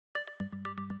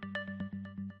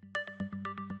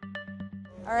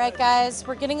All right, guys,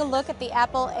 we're getting a look at the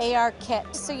Apple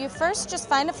ARKit. So you first just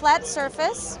find a flat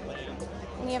surface,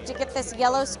 and you have to get this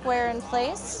yellow square in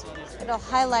place. It'll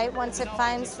highlight once it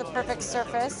finds the perfect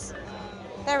surface.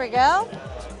 There we go.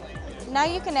 Now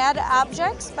you can add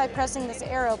objects by pressing this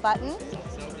arrow button.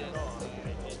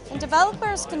 And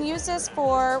developers can use this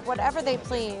for whatever they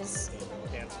please.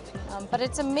 But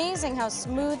it's amazing how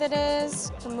smooth it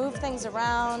is. You can move things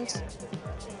around.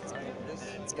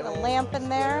 Let's get a lamp in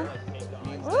there.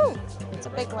 Woo! It's a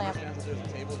big lamp.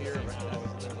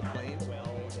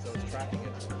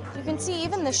 You can see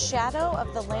even the shadow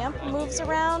of the lamp moves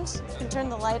around. You can turn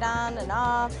the light on and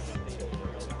off.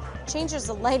 Changes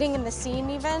the lighting in the scene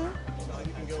even.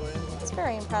 It's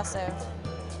very impressive.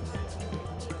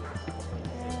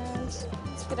 And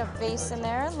let's get a vase in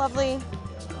there. Lovely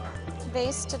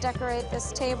vase to decorate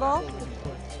this table.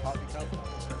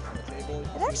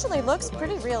 It actually looks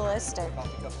pretty realistic.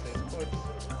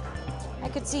 I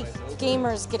could see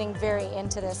gamers getting very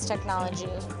into this technology.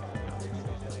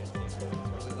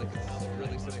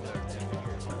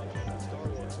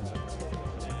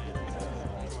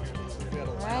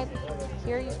 Alright,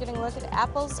 here you're getting a look at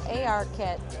Apple's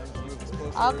ARKit.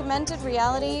 Augmented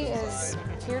reality is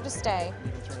here to stay.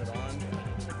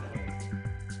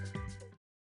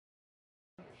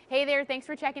 Hey there, thanks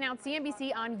for checking out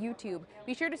CNBC on YouTube.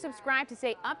 Be sure to subscribe to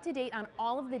stay up to date on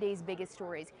all of the day's biggest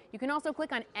stories. You can also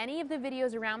click on any of the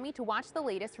videos around me to watch the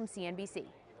latest from CNBC.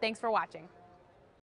 Thanks for watching.